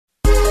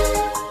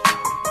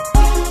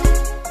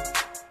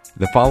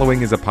The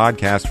following is a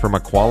podcast from a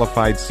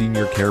qualified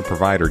senior care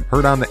provider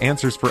heard on the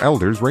Answers for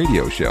Elders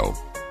radio show.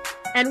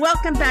 And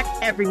welcome back,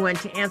 everyone,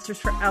 to Answers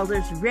for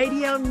Elders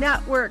Radio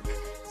Network.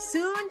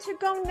 Soon to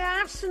go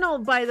national,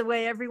 by the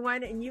way,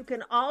 everyone. And you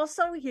can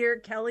also hear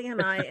Kelly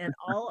and I and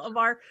all of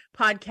our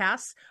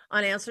podcasts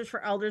on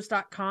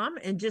answersforelders.com,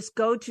 and just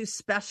go to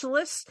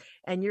specialists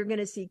and you're going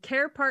to see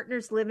Care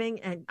Partners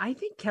Living. And I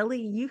think,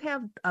 Kelly, you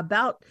have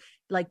about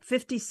like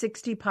 50,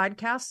 60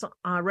 podcasts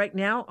right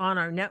now on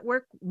our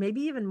network,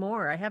 maybe even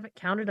more. I haven't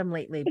counted them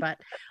lately,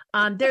 but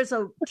there's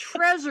a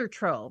treasure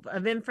trove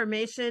of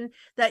information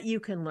that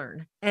you can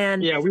learn.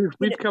 And yeah,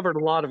 we've covered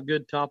a lot of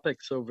good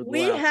topics over the last.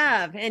 We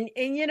have. And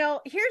you know,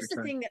 here's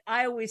the thing that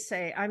I always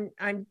say,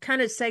 I'm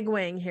kind of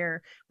segueing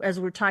here as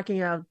we're talking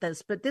about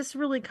this, but this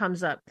really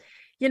comes up.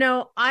 You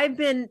know, I've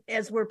been,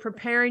 as we're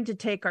preparing to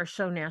take our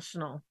show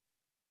national,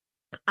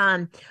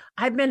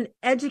 I've been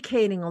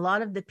educating a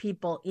lot of the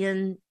people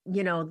in,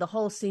 you know, the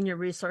whole senior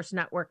resource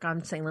network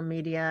on Salem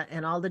Media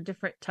and all the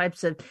different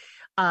types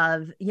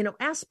of, you know,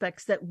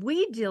 aspects that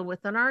we deal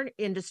with in our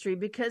industry,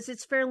 because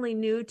it's fairly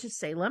new to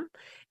Salem,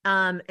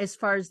 as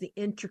far as the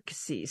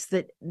intricacies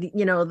that,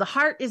 you know, the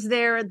heart is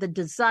there, the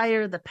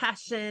desire, the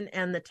passion,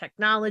 and the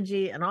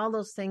technology and all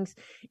those things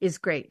is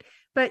great.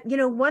 But, you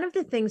know, one of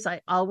the things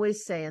I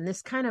always say, and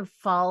this kind of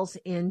falls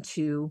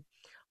into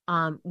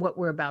what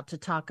we're about to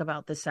talk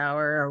about this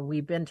hour, or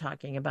we've been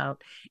talking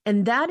about.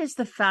 And that is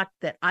the fact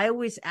that I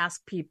always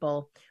ask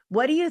people,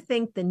 what do you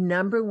think the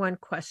number one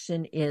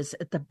question is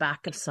at the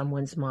back of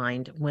someone's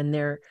mind when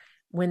they're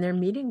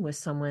meeting with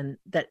someone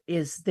that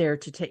is there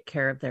to take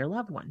care of their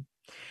loved one?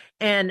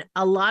 And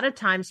a lot of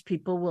times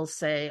people will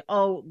say,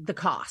 oh, the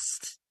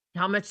cost.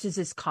 How much does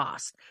this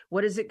cost?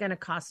 What is it going to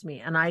cost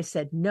me? And I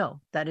said, no,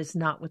 that is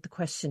not what the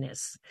question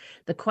is.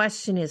 The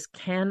question is,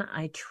 can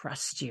I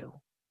trust you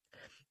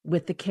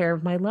with the care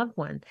of my loved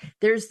one?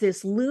 There's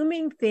this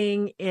looming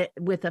thing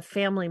with a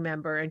family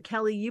member. And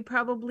Kelly, you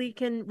probably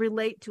can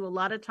relate to, a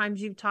lot of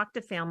times you've talked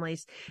to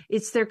families.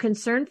 It's their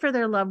concern for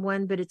their loved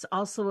one, but it's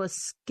also a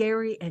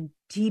scary and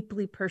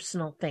deeply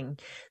personal thing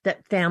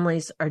that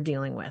families are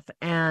dealing with.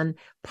 And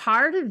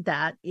part of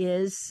that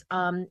is,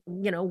 you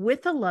know,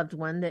 with a loved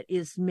one that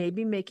is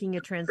maybe making a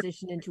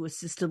transition into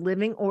assisted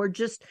living, or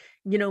just,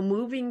 you know,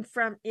 moving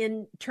from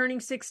turning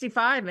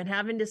 65 and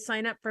having to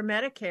sign up for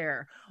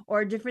Medicare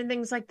or different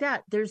things like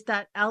that. There's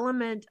that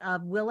element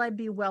of, will I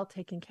be well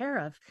taken care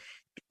of?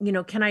 You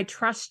know, can I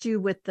trust you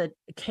with the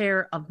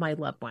care of my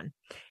loved one?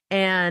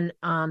 And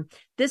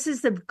this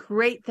is the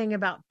great thing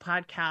about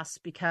podcasts,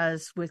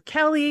 because with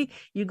Kelly,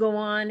 you go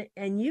on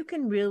and you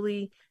can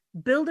really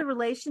build a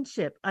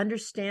relationship,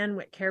 understand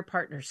what Care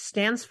Partners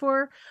stands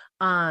for,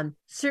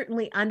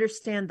 certainly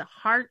understand the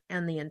heart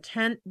and the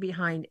intent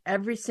behind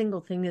every single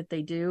thing that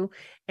they do.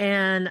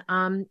 And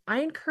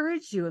I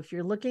encourage you, if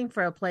you're looking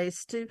for a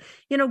place to,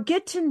 you know,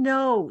 get to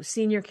know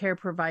senior care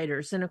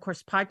providers. And of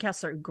course,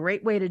 podcasts are a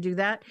great way to do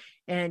that.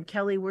 And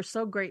Kelly, we're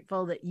so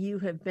grateful that you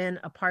have been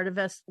a part of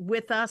us,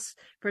 with us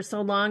for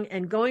so long,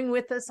 and going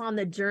with us on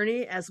the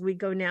journey as we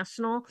go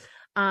national.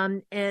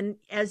 And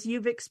as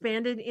you've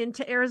expanded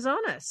into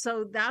Arizona.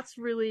 So that's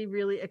really,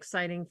 really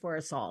exciting for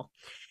us all.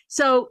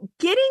 So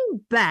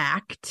getting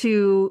back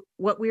to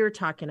what we were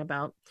talking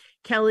about,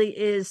 Kelly,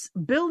 is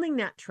building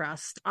that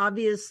trust.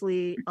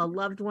 Obviously, a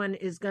loved one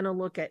is going to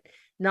look at,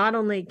 not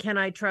only can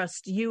I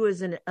trust you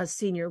as a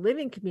senior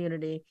living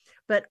community,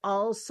 but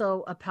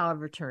also a power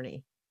of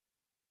attorney.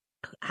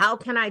 How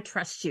can I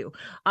trust you?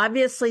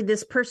 Obviously,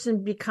 this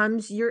person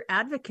becomes your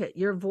advocate,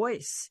 your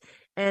voice.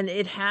 And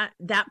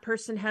that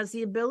person has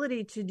the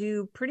ability to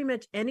do pretty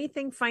much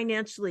anything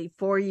financially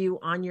for you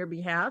on your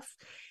behalf.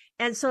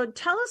 And so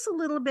tell us a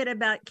little bit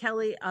about,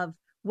 Kelly, of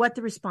what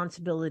the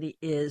responsibility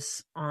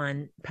is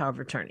on power of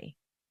attorney.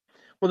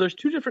 Well, there's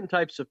two different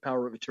types of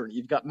power of attorney.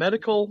 You've got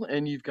medical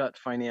and you've got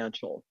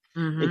financial.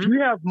 Mm-hmm. If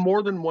you have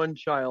more than one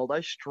child,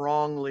 I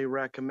strongly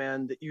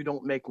recommend that you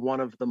don't make one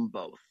of them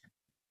both.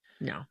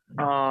 No.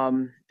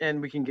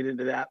 And we can get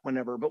into that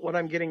whenever. But what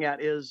I'm getting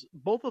at is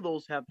both of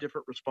those have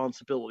different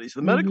responsibilities.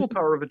 The medical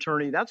power of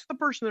attorney, that's the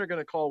person they're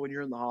going to call when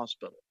you're in the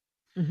hospital.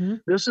 Mm-hmm.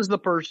 This is the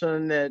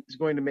person that is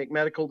going to make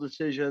medical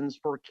decisions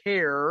for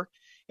care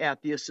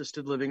at the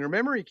assisted living or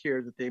memory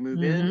care that they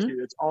move into.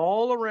 It's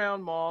all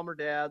around mom or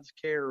dad's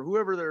care,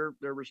 whoever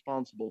they're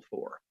responsible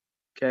for.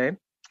 Okay.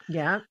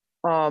 Yeah.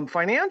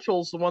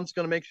 Financials, the one's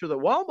going to make sure that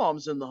while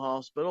mom's in the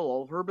hospital,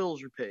 all of her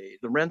bills are paid,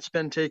 the rent's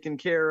been taken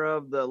care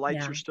of, the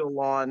lights are still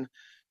on,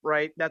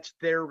 right? That's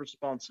their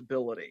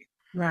responsibility.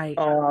 Right.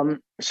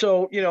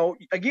 So, you know,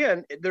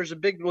 again, there's a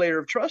big layer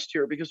of trust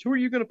here, because who are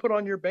you going to put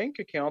on your bank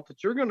account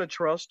that you're going to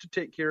trust to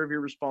take care of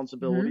your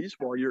responsibilities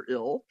while you're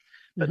ill?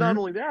 But not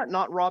only that,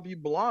 not rob you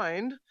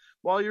blind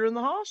while you're in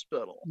the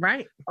hospital.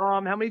 Right.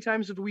 How many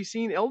times have we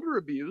seen elder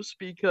abuse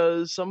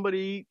because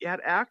somebody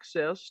had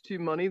access to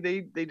money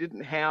they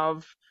didn't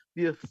have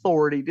the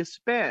authority to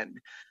spend?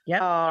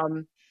 Yeah.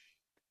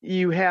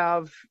 You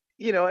have,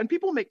 you know, and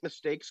people make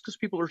mistakes because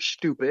people are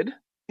stupid.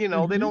 You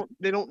know, Mm-hmm.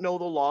 they don't know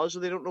the laws, or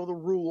they don't know the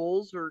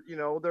rules, or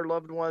their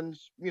loved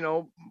ones,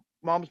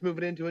 mom's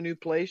moving into a new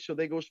place, so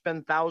they go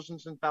spend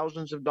thousands and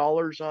thousands of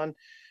dollars on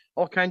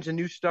all kinds of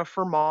new stuff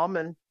for mom,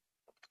 and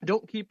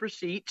don't keep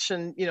receipts,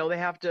 and they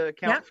have to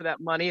account Yep. for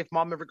that money if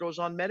mom ever goes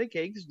on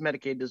Medicaid, because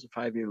Medicaid does a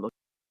 5-year look.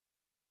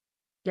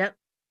 Yep.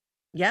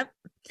 Yep.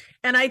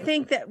 And I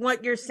think that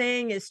what you're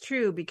saying is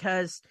true,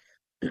 because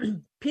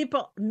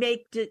people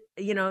make,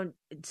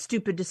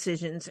 stupid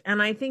decisions.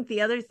 And I think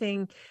the other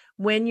thing,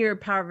 when you're a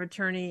power of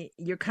attorney,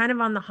 you're kind of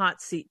on the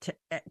hot seat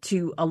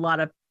to a lot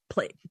of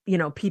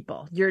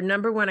people. You're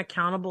number one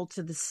accountable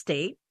to the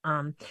state,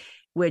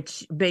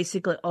 which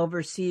basically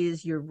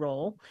oversees your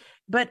role,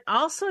 but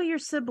also your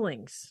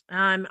siblings.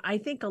 I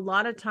think a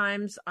lot of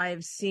times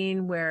I've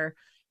seen where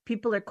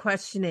people are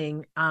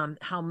questioning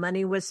how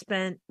money was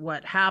spent,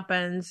 what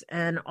happens,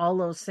 and all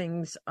those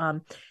things.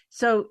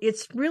 So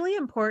it's really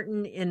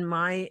important in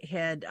my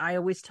head. I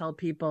always tell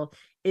people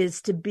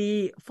is to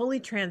be fully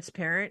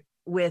transparent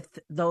with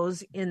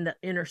those in the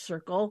inner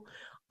circle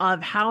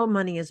of how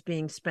money is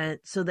being spent,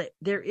 so that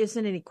there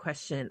isn't any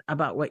question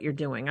about what you're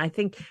doing. I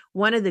think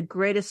one of the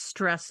greatest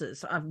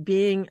stresses of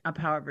being a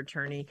power of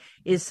attorney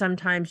is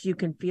sometimes you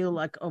can feel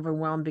like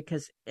overwhelmed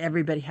because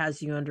everybody has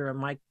you under a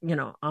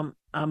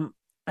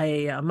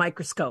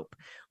microscope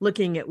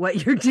looking at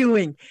what you're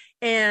doing.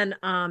 And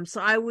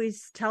so I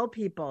always tell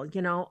people,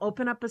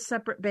 open up a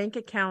separate bank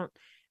account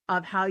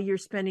of how you're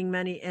spending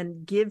money,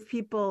 and give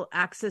people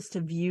access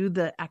to view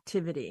the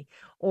activity,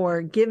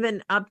 or give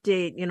an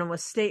update, a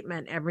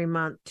statement every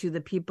month to the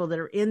people that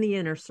are in the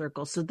inner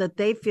circle, so that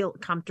they feel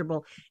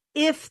comfortable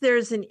if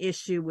there's an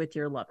issue with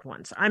your loved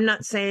ones. I'm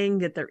not saying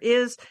that there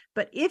is,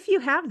 but if you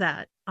have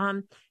that,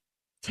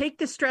 take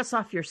the stress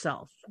off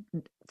yourself,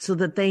 so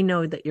that they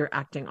know that you're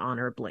acting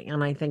honorably.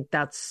 And I think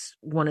that's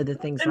one of the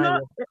things And I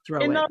not, will throw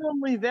and in. not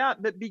only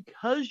that, but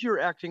because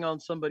you're acting on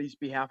somebody's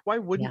behalf, why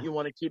wouldn't Yeah. you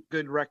want to keep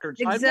good records?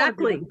 I'd want to be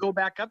Exactly. able to go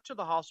back up to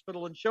the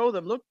hospital and show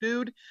them, look,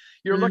 dude,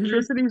 your Mhm.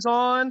 electricity's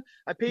on.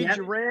 I paid Yep.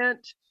 your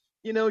rent.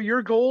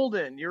 You're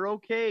golden. You're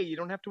okay. You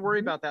don't have to worry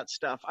Mhm. about that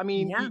stuff. I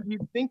mean, Yeah.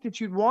 you'd think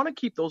that you'd want to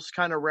keep those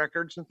kind of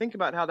records, and think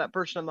about how that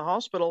person in the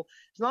hospital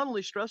is not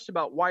only stressed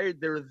about why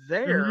they're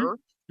there, Mhm.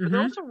 but they're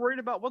Mhm. also worried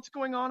about what's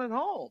going on at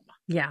home.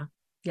 Yeah.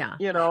 Yeah.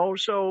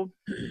 So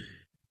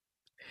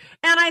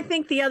And I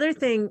think the other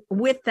thing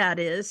with that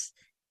is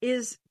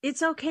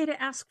it's okay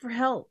to ask for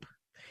help.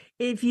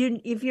 If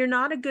you're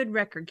not a good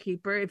record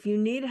keeper, if you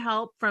need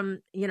help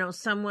from,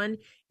 someone,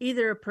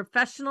 either a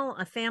professional,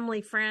 a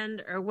family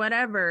friend, or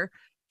whatever,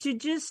 to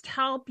just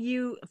help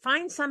you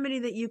find somebody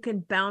that you can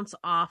bounce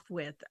off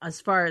with,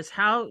 as far as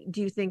how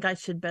do you think I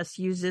should best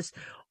use this,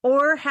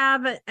 or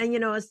have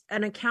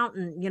an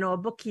accountant, a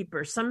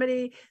bookkeeper,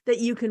 somebody that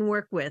you can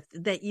work with,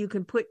 that you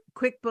can put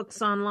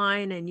QuickBooks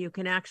online, and you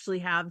can actually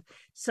have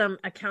some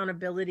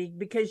accountability,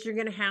 because you're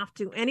going to have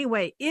to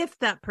anyway, if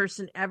that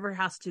person ever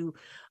has to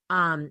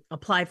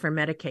apply for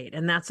Medicaid,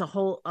 and that's a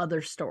whole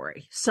other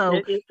story.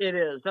 So it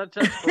is. That's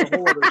for a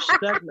whole other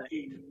segment.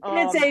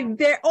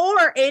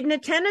 or aid and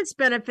attendance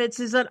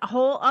benefits is a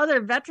whole other,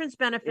 veterans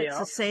benefits, Yeah.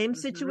 the same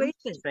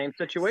situation. Same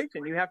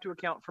situation. You have to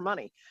account for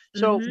money.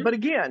 So,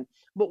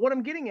 but what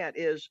I'm getting at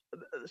is,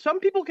 some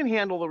people can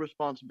handle the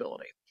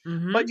responsibility,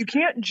 but you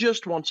can't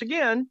just, once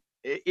again,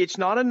 it's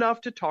not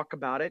enough to talk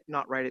about it,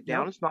 not write it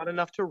down. Nope. It's not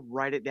enough to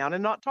write it down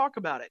and not talk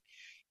about it.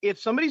 If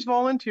somebody's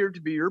volunteered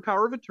to be your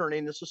power of attorney,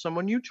 and this is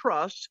someone you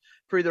trust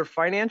for either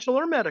financial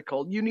or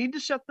medical, you need to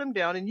set them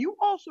down, and you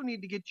also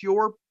need to get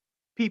your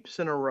peeps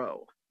in a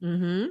row.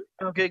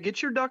 Okay,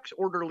 get your ducks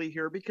orderly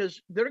here, because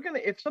they're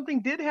gonna, if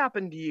something did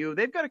happen to you,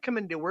 they've got to come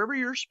into wherever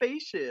your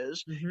space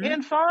is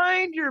and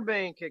find your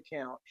bank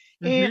account.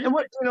 And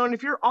what and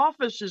if your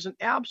office is an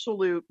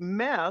absolute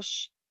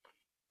mess,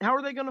 how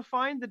are they going to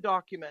find the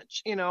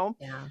documents?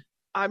 Yeah.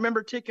 I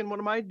remember taking one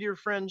of my dear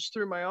friends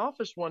through my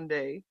office one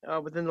day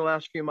within the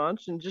last few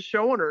months, and just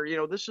showing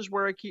her, this is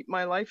where I keep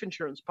my life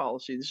insurance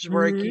policy. This is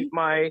where I keep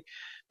my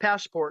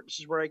passport.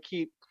 This is where I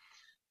keep,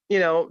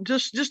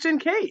 just in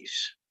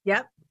case.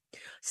 Yep.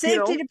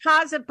 Safety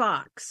deposit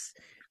box.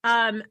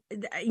 And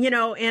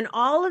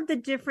all of the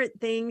different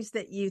things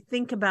that you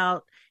think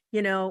about,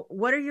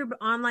 what are your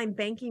online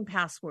banking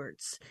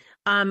passwords?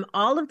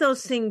 All of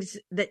those things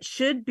that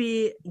should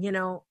be,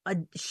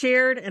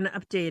 shared and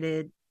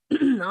updated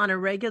on a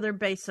regular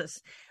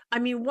basis. I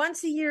mean,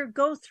 once a year,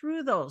 go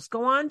through those.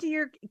 Go onto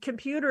your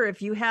computer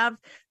if you have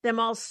them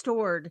all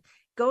stored.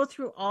 Go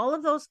through all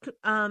of those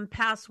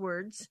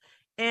passwords,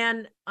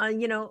 and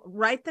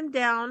write them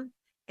down,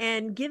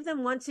 and give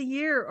them once a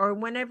year or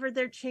whenever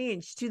they're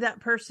changed to that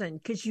person,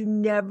 because you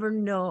never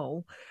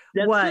know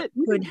what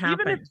could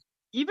happen.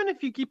 Even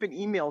if you keep an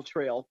email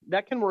trail,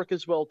 that can work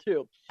as well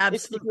too.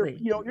 Absolutely.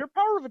 Your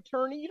power of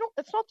attorney,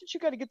 it's not that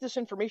you got to get this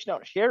information out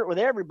and share it with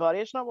everybody.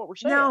 It's not what we're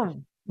saying.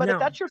 No. But if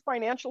that's your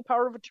financial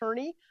power of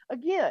attorney,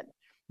 again,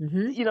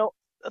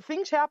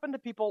 things happen to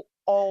people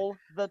all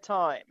the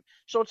time.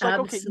 So it's like,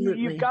 Absolutely. okay,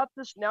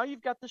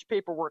 you've got this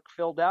paperwork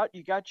filled out.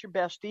 You got your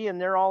bestie,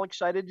 and they're all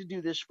excited to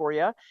do this for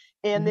you.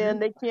 And then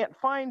they can't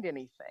find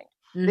anything.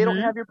 They don't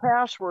have your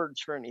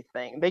passwords for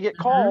anything. They get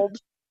called.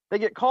 They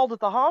get called at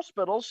the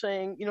hospital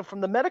saying, from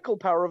the medical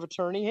power of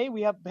attorney, hey,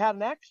 we have had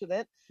an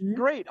accident.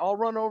 Great. I'll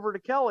run over to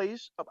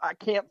Kelly's. I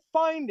can't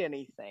find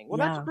anything. Well,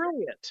 that's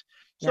brilliant.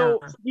 So,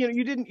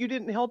 you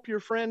didn't help your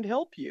friend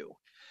help you.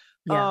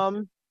 Yeah.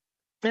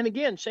 And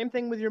again, same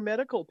thing with your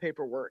medical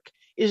paperwork.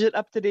 Is it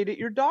up to date at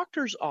your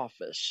doctor's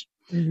office?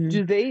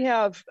 Do they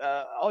have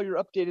all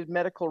your updated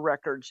medical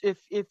records?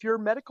 If your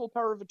medical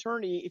power of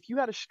attorney, if you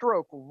had a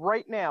stroke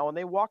right now and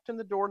they walked in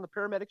the door and the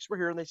paramedics were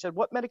here and they said,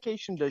 what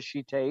medication does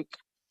she take?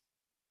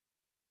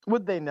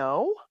 Would they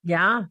know?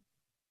 Yeah.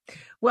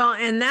 Well,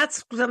 and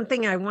that's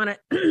something I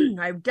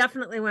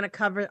definitely want to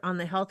cover on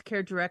the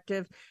healthcare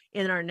directive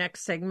in our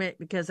next segment,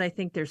 because I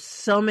think there's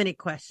so many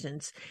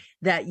questions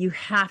that you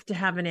have to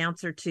have an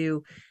answer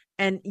to,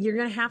 and you're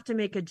going to have to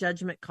make a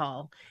judgment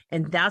call.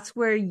 And that's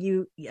where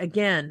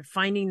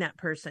finding that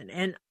person.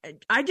 And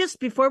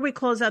before we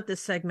close out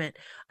this segment,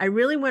 I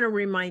really want to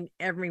remind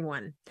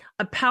everyone,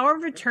 a power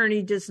of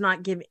attorney does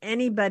not give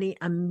anybody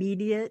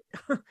immediate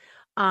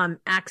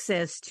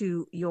access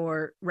to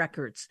your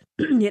records.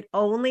 It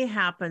only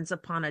happens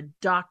upon a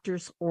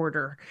doctor's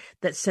order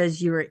that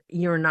says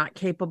you're not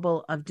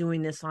capable of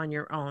doing this on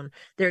your own.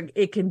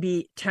 It can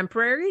be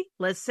temporary.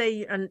 Let's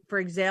say, for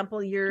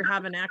example, you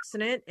have an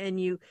accident and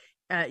you're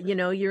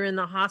in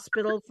the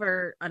hospital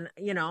for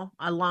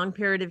a long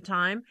period of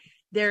time.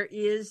 There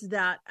is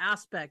that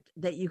aspect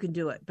that you can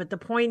do it. But the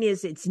point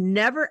is, it's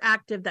never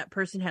active. That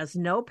person has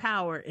no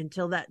power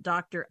until that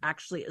doctor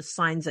actually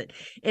assigns it.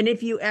 And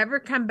if you ever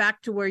come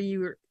back to where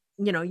you're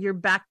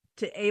back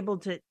to able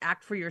to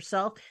act for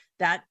yourself,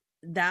 that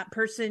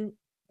person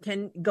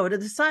can go to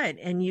the side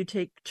and you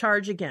take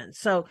charge again.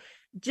 So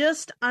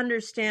just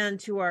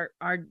understand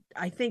I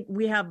think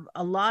we have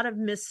a lot of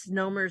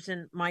misnomers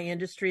in my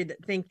industry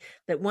that think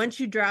that once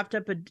you draft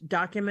up a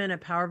document, a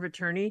power of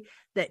attorney,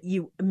 that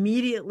you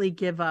immediately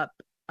give up,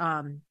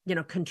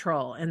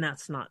 control. And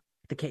that's not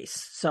the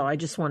case. So I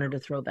just wanted to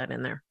throw that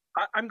in there.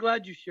 I'm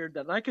glad you shared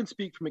that. And I can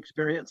speak from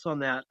experience on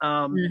that.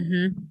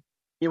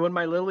 When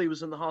my Lily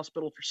was in the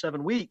hospital for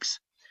 7 weeks,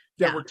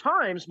 there were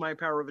times my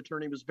power of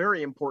attorney was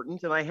very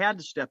important and I had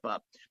to step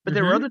up, but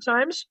there were other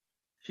times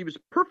she was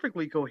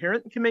perfectly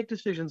coherent and can make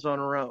decisions on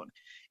her own.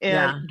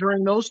 And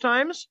during those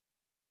times,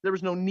 there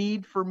was no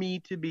need for me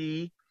to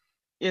be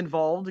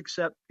involved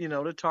except,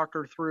 to talk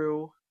her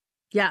through.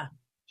 Yeah.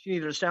 She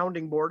needed a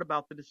sounding board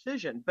about the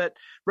decision. But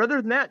rather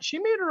than that, she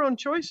made her own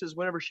choices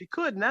whenever she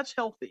could, and that's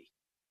healthy.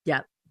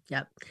 Yeah.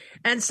 Yep.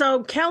 And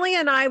so Kelly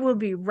and I will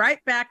be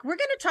right back. We're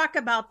going to talk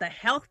about the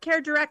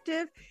healthcare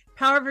directive,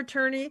 power of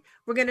attorney.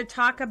 We're going to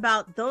talk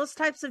about those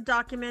types of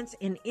documents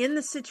and in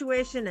the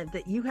situation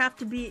that you have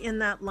to be in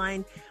that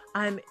line.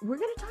 We're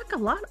going to talk a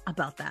lot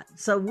about that.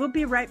 So we'll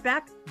be right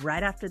back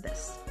right after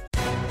this.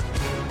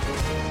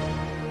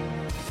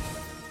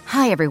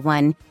 Hi,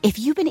 everyone. If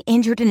you've been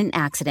injured in an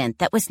accident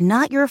that was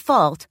not your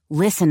fault,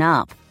 listen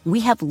up.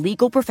 We have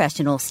legal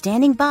professionals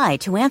standing by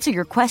to answer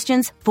your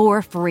questions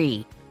for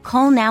free.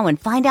 Call now and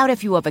find out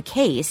if you have a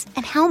case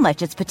and how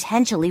much it's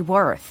potentially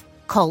worth.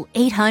 Call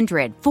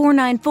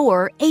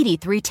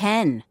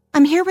 800-494-8310.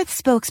 I'm here with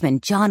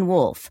spokesman John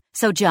Wolf.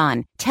 So,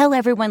 John, tell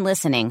everyone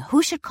listening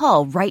who should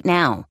call right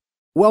now.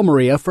 Well,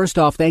 Maria, first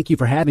off, thank you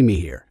for having me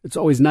here. It's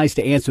always nice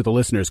to answer the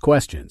listeners'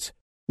 questions.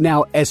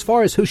 Now, as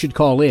far as who should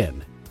call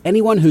in,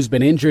 anyone who's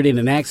been injured in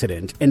an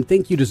accident and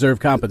think you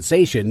deserve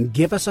compensation,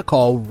 give us a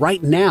call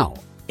right now.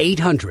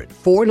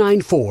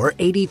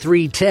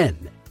 800-494-8310.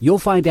 You'll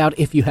find out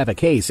if you have a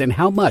case and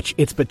how much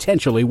it's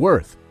potentially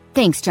worth.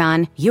 Thanks,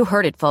 John. You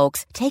heard it,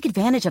 folks. Take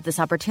advantage of this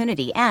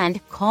opportunity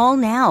and call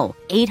now.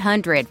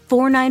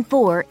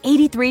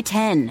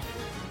 800-494-8310.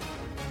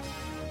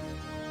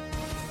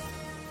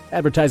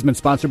 Advertisement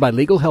sponsored by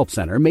Legal Help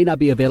Center. May not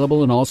be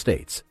available in all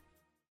states.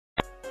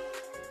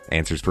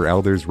 Answers for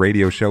Elders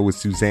radio show with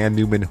Suzanne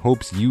Newman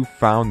hopes you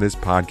found this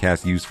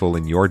podcast useful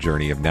in your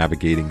journey of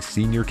navigating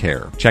senior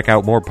care. Check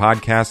out more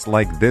podcasts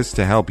like this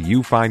to help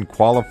you find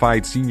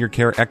qualified senior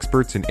care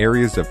experts in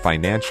areas of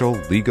financial,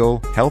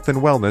 legal, health and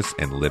wellness,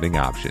 and living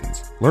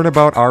options. Learn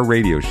about our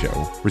radio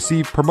show,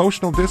 receive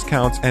promotional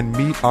discounts, and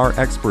meet our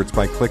experts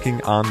by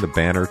clicking on the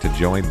banner to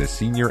join the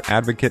Senior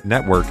Advocate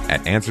Network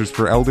at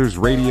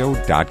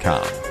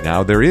AnswersForEldersRadio.com.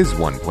 Now there is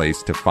one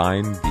place to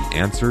find the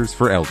Answers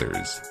for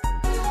Elders.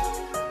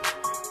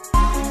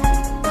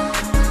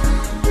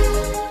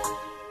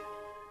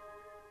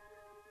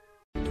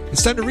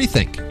 It's time to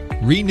rethink,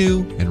 renew,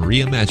 and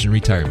reimagine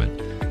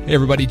retirement. Hey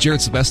everybody, Jared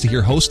Sylvester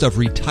here, host of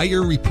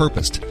Retire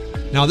Repurposed.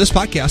 Now this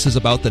podcast is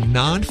about the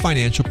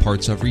non-financial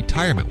parts of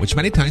retirement, which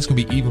many times can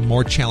be even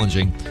more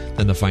challenging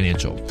than the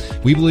financial.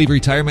 We believe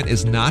retirement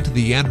is not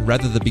the end,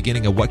 rather the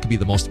beginning of what could be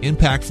the most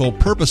impactful,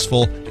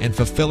 purposeful, and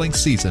fulfilling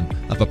season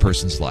of a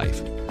person's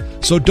life.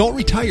 So don't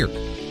retire,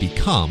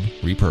 become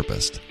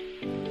repurposed.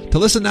 To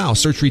listen now,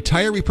 search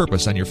Retire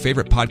Repurposed on your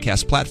favorite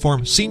podcast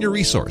platform, Senior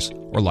Resource,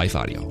 or Life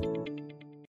Audio.